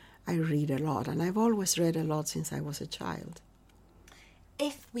 I read a lot, and I've always read a lot since I was a child.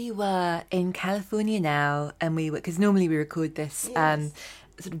 If we were in California now, and because normally we record this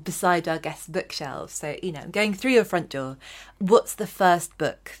sort of beside our guests' bookshelves, so, going through your front door, what's the first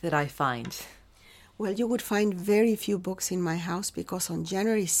book that I find? Well, you would find very few books in my house because on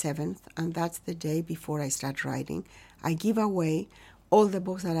January 7th, and that's the day before I start writing, I give away all the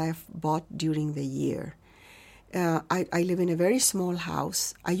books that I've bought during the year. I live in a very small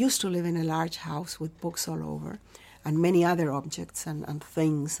house. I used to live in a large house with books all over and many other objects and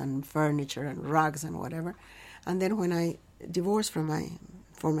things and furniture and rugs and whatever. And then when I divorced from my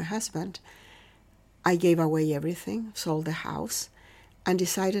former husband, I gave away everything, sold the house, and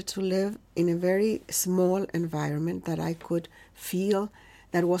decided to live in a very small environment that I could feel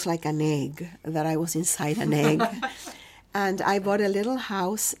that was like an egg, that I was inside an egg. And I bought a little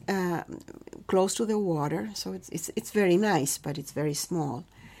house close to the water, so it's very nice, but it's very small.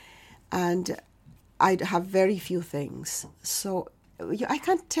 And I have very few things. So I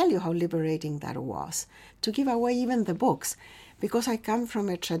can't tell you how liberating that was, to give away even the books. Because I come from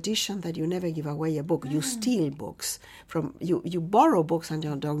a tradition that you never give away a book. You steal books. You borrow books and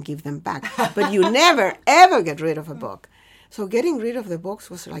you don't give them back. But you never, ever get rid of a book. So getting rid of the books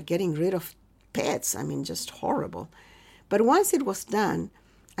was like getting rid of pets. I mean, just horrible. But once it was done,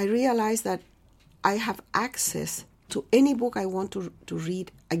 I realized that I have access to any book I want to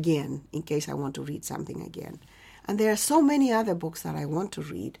read again, in case I want to read something again. And there are so many other books that I want to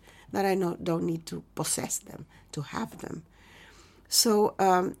read that I don't need to possess them, to have them. So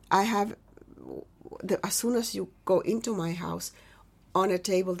I have, as soon as you go into my house, on a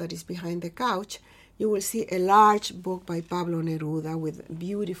table that is behind the couch, you will see a large book by Pablo Neruda with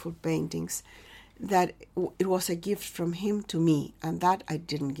beautiful paintings that it was a gift from him to me, and that I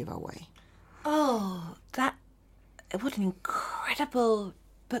didn't give away. Oh, what an incredible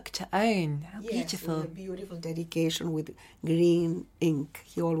book to own. How beautiful. With a beautiful dedication with green ink.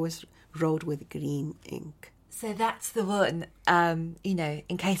 He always wrote with green ink. So that's the one,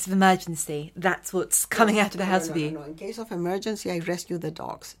 in case of emergency, that's what's coming out of the house with you. No. In case of emergency, I rescue the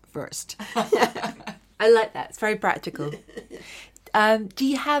dogs first. I like that. It's very practical. Do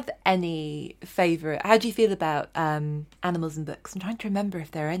you have any favourite... How do you feel about animals in books? I'm trying to remember if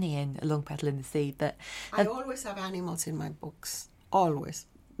there are any in A Long Petal in the Sea, but... I always have animals in my books. Always.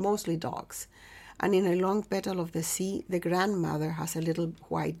 Mostly dogs. And in A Long Petal of the Sea, the grandmother has a little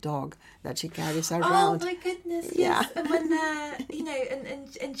white dog that she carries around. Oh my goodness! Yeah. Yes. And when they're,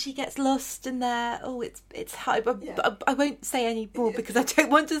 and she gets lost and it's hard. I won't say any more because I don't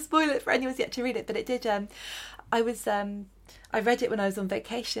want to spoil it for anyone who's yet to read it. But it did. I read it when I was on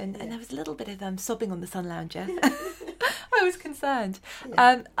vacation, and there was a little bit of sobbing on the sun lounger. I was concerned.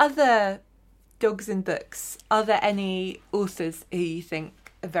 Yeah. Other dogs in books. Are there any authors who you think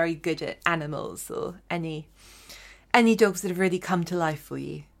are very good at animals, or any dogs that have really come to life for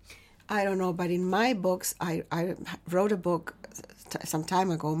you? I don't know, but in my books, I wrote a book some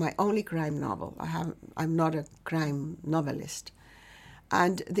time ago my only crime novel. I'm not a crime novelist,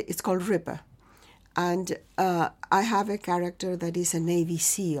 and it's called Ripper. And I have a character that is a Navy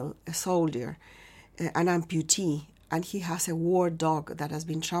SEAL, a soldier, an amputee, and he has a war dog that has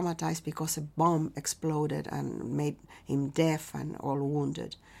been traumatized because a bomb exploded and made him deaf and all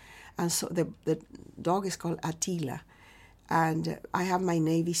wounded. And so the dog is called Attila. And I have my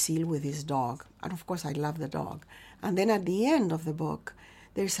Navy SEAL with his dog. And of course, I love the dog. And then at the end of the book,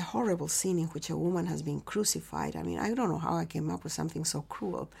 there's a horrible scene in which a woman has been crucified. I mean, I don't know how I came up with something so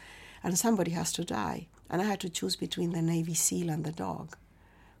cruel. And somebody has to die. And I had to choose between the Navy SEAL and the dog.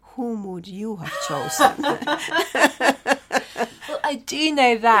 Whom would you have chosen? Well, I do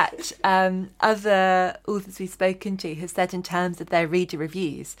know that other authors we've spoken to have said in terms of their reader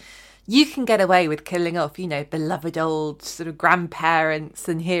reviews, you can get away with killing off, beloved old sort of grandparents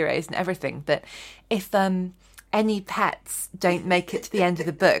and heroes and everything. But if any pets don't make it to the end of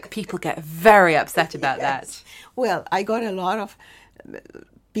the book, people get very upset about that. Well, I got a lot of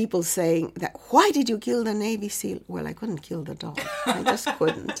people saying that, why did you kill the Navy SEAL? Well, I couldn't kill the dog. I just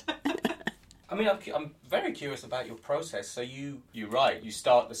couldn't. I mean, I'm very curious about your process. So you write, you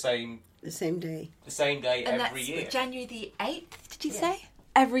start the same day. The same day and every year. That's January the 8th, did you say?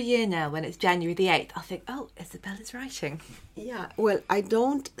 Every year now, when it's January the 8th, I'll think, Isabella's writing. Yeah, well, I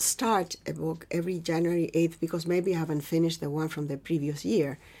don't start a book every January 8th because maybe I haven't finished the one from the previous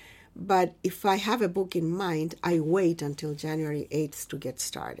year. But if I have a book in mind, I wait until January 8th to get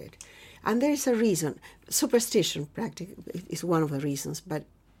started. And there is a reason. Superstition is one of the reasons, but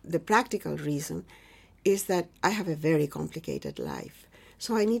the practical reason is that I have a very complicated life.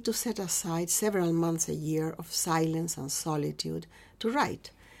 So I need to set aside several months a year of silence and solitude to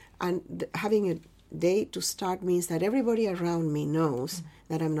write. And having a day to start means that everybody around me knows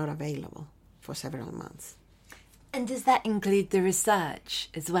that I'm not available for several months. And does that include the research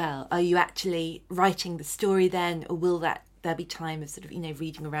as well? Are you actually writing the story then, or will there be time of sort of,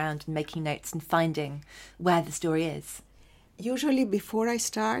 reading around and making notes and finding where the story is? Usually before I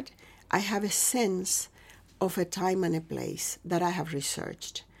start, I have a sense of a time and a place that I have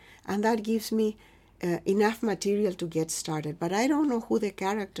researched. And that gives me enough material to get started. But I don't know who the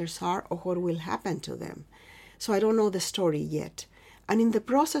characters are or what will happen to them. So I don't know the story yet. And in the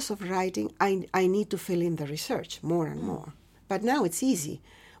process of writing, I need to fill in the research more and more. But now it's easy.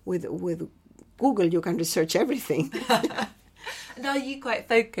 With Google, you can research everything. And are you quite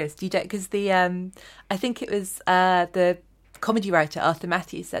focused? You don't, because I think it was the comedy writer Arthur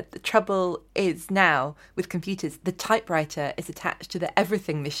Matthews said the trouble is now with computers, the typewriter is attached to the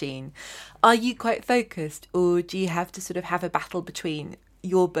everything machine. Are you quite focused, or do you have to sort of have a battle between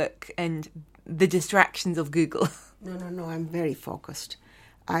your book and the distractions of Google? No, I'm very focused.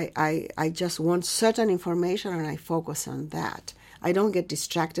 I just want certain information and I focus on that. I don't get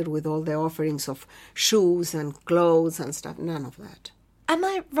distracted with all the offerings of shoes and clothes and stuff, none of that. Am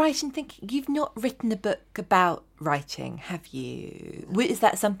I right in thinking you've not written a book about writing, have you? Is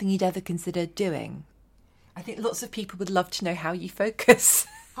that something you'd ever consider doing? I think lots of people would love to know how you focus.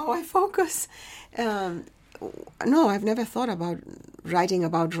 How I focus? No, I've never thought about writing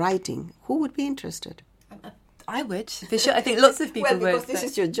about writing. Who would be interested? I would, for sure. I think lots of people would. Well, because this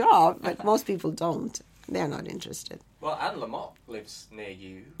is your job, but most people don't. They're not interested. Well, Anne Lamott lives near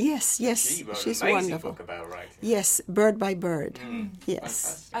you. Yes. She wrote She's an amazing wonderful. book about writing. Yes, Bird by Bird.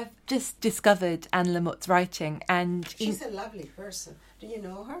 Yes. Fantastic. I've just discovered Anne Lamott's writing, and She's a lovely person. Do you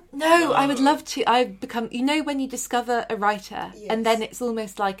know her? No, I would love to. I've become, when you discover a writer, Yes. and then it's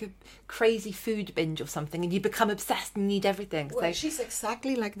almost like a crazy food binge or something, and you become obsessed and need everything. Well, So she's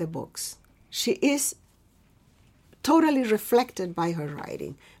exactly like the books. She is totally reflected by her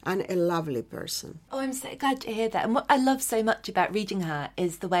writing, and a lovely person. Oh, I'm so glad to hear that. And what I love so much about reading her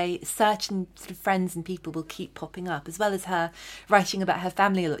is the way certain sort of friends and people will keep popping up, as well as her writing about her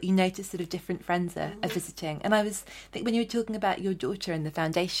family a lot. You notice sort of different friends are visiting. And I think when you were talking about your daughter and the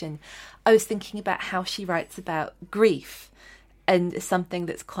foundation, I was thinking about how she writes about grief, and something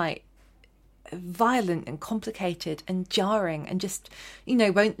that's quite violent and complicated and jarring and just,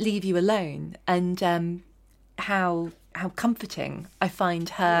 won't leave you alone. And how comforting I find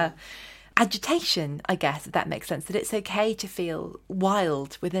her agitation, I guess, if that makes sense, that it's okay to feel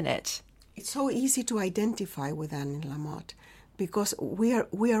wild within it. It's so easy to identify with Anne Lamott because we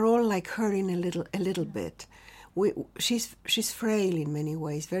are all like her in a little bit. She's frail in many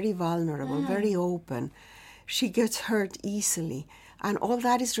ways, very vulnerable, very open. She gets hurt easily, and all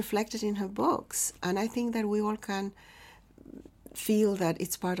that is reflected in her books. And I think that we all can feel that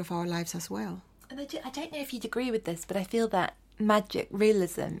it's part of our lives as well. And I don't know if you'd agree with this, but I feel that magic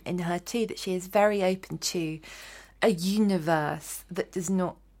realism in her too, that she is very open to a universe that does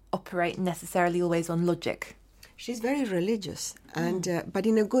not operate necessarily always on logic. She's very religious, and but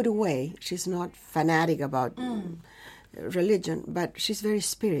in a good way. She's not fanatic about religion, but she's very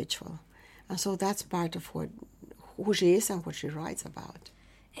spiritual. And so that's part of who she is and what she writes about.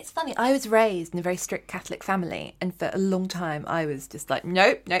 It's funny, I was raised in a very strict Catholic family, and for a long time I was just like,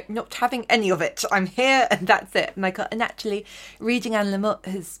 nope, not having any of it. I'm here and that's it. And actually, reading Anne Lamott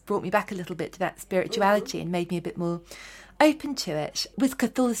has brought me back a little bit to that spirituality and made me a bit more open to it. Was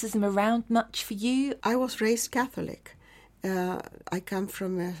Catholicism around much for you? I was raised Catholic. I come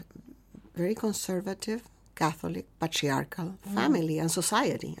from a very conservative, Catholic, patriarchal family and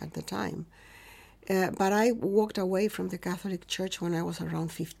society at the time. But I walked away from the Catholic Church when I was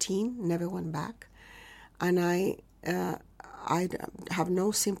around 15, never went back. And I have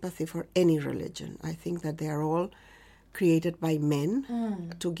no sympathy for any religion. I think that they are all created by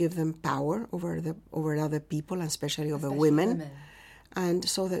men to give them power over other people, and especially over women. And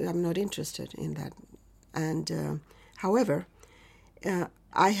so that I'm not interested in that. And however,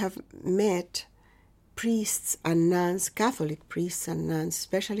 I have met priests and nuns, Catholic priests and nuns,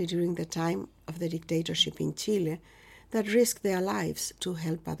 especially during the time of the dictatorship in Chile, that risked their lives to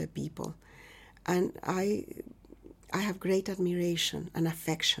help other people. And I have great admiration and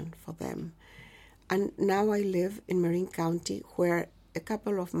affection for them. And now I live in Marin County, where a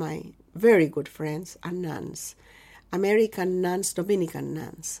couple of my very good friends are nuns, American nuns, Dominican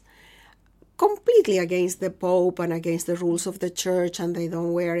nuns, completely against the Pope and against the rules of the church, and they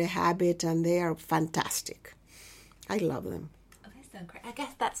don't wear a habit, and they are fantastic. I love them. Oh, they sound great. I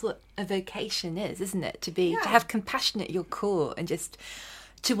guess that's what a vocation is, isn't it? To have compassion at your core and just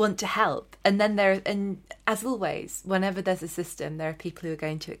to want to help. And then and as always, whenever there's a system, there are people who are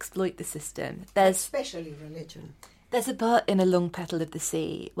going to exploit the system. Especially religion. There's a part in A Long Petal of the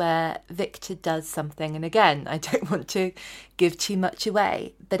Sea where Victor does something, and again, I don't want to give too much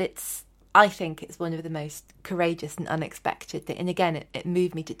away, but I think it's one of the most courageous and unexpected things. And again, it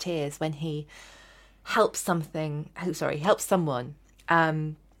moved me to tears when he helps someone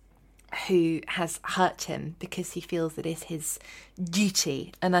who has hurt him because he feels it is his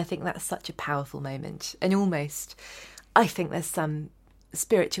duty. And I think that's such a powerful moment. And almost, I think there's some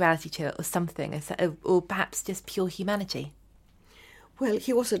spirituality to it or something, or perhaps just pure humanity. Well,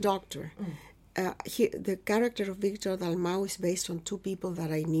 he was a doctor. The character of Victor Dalmau is based on two people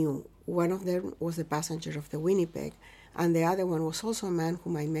that I knew. One of them was a passenger of the Winnipeg, and the other one was also a man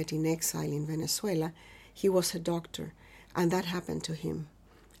whom I met in exile in Venezuela. He was a doctor, and that happened to him.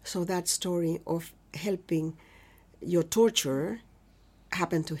 So that story of helping your torturer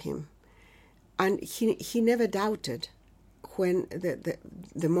happened to him. And he never doubted when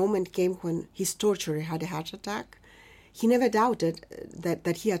the moment came when his torturer had a heart attack. He never doubted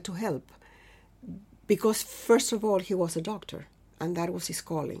that he had to help. Because, first of all, he was a doctor, and that was his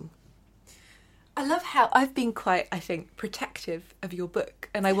calling. I love how I've been quite, I think, protective of your book,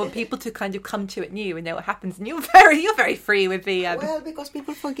 and I want people to kind of come to it new and know what happens. And you're very free with the. Well, because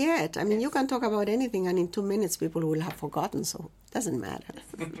people forget. I mean, you can talk about anything, and in 2 minutes, people will have forgotten. So it doesn't matter.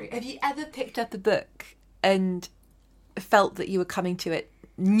 Have you ever picked up a book and felt that you were coming to it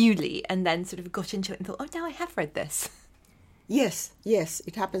newly, and then sort of got into it and thought, "Oh, now I have read this"? Yes,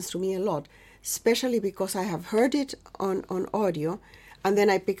 it happens to me a lot. Especially because I have heard it on audio, and then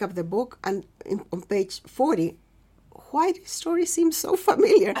I pick up the book, and on page 40, why this story seems so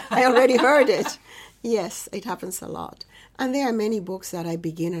familiar? I already heard it. Yes, it happens a lot. And there are many books that I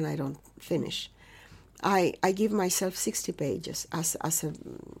begin and I don't finish. I give myself 60 pages as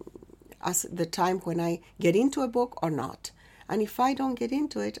the time when I get into a book or not. And if I don't get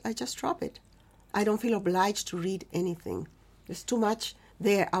into it, I just drop it. I don't feel obliged to read anything. There's too much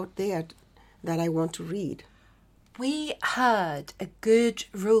out there that I want to read. We heard a good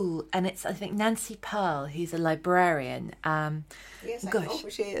rule, and it's, I think, Nancy Pearl, who's a librarian. Yes, I know who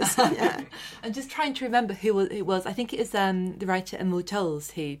she is. Yeah. I'm just trying to remember who it was. I think it was the writer Amour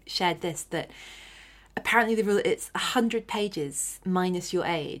Tolles who shared this, that apparently the rule, it's 100 pages minus your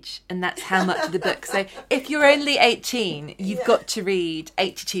age, and that's how much of the book. So if you're only 18, you've got to read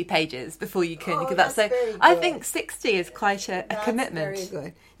 82 pages before you can give up. So I think 60 is quite a commitment. Very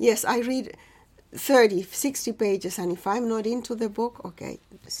good. Yes, I read 30, 60 pages, and if I'm not into the book, okay,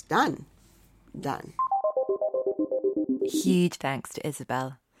 it's done. Huge thanks to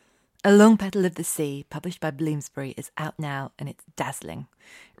Isabel. A Long Petal of the Sea, published by Bloomsbury, is out now and it's dazzling.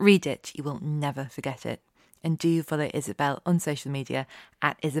 Read it, you will never forget it. And do follow Isabel on social media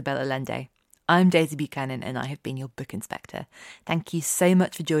at Isabel Allende. I'm Daisy Buchanan and I have been your book inspector. Thank you so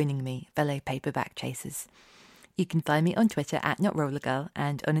much for joining me, fellow paperback chasers. You can find me on Twitter at NotRollerGirl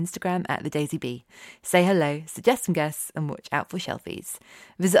and on Instagram at TheDaisyB. Say hello, suggest some guests, and watch out for shelfies.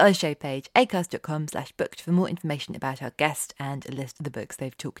 Visit our show page, acast.com/booked, for more information about our guest and a list of the books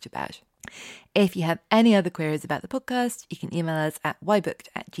they've talked about. If you have any other queries about the podcast, you can email us at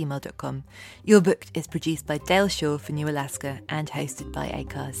whybooked@gmail.com. Your Booked is produced by Dale Shaw for New Alaska and hosted by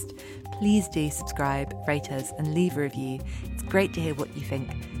Acast. Please do subscribe, rate us, and leave a review. It's great to hear what you think,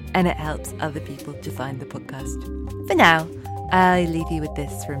 and it helps other people to find the podcast. For now, I leave you with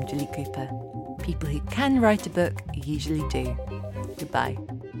this from Julie Cooper. People who can write a book usually do. Goodbye.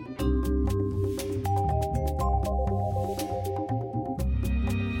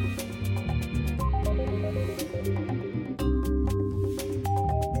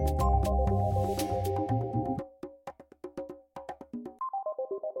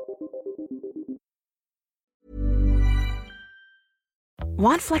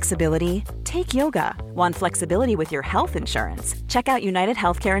 Want flexibility? Take yoga. Want flexibility with your health insurance? Check out United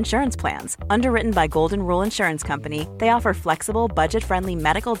Healthcare Insurance Plans. Underwritten by Golden Rule Insurance Company, they offer flexible, budget-friendly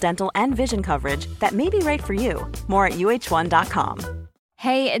medical, dental, and vision coverage that may be right for you. More at uh1.com.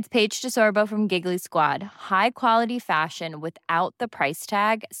 Hey, it's Paige DeSorbo from Giggly Squad. High quality fashion without the price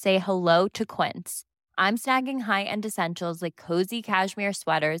tag. Say hello to Quince. I'm snagging high-end essentials like cozy cashmere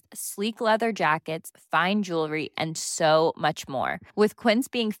sweaters, sleek leather jackets, fine jewelry, and so much more. With Quince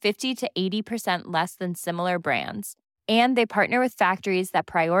being 50 to 80% less than similar brands. And they partner with factories that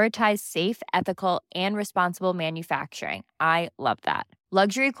prioritize safe, ethical, and responsible manufacturing. I love that.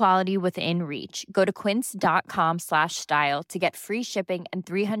 Luxury quality within reach. Go to quince.com/style to get free shipping and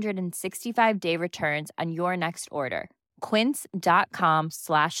 365-day returns on your next order.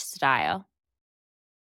 Quince.com/style.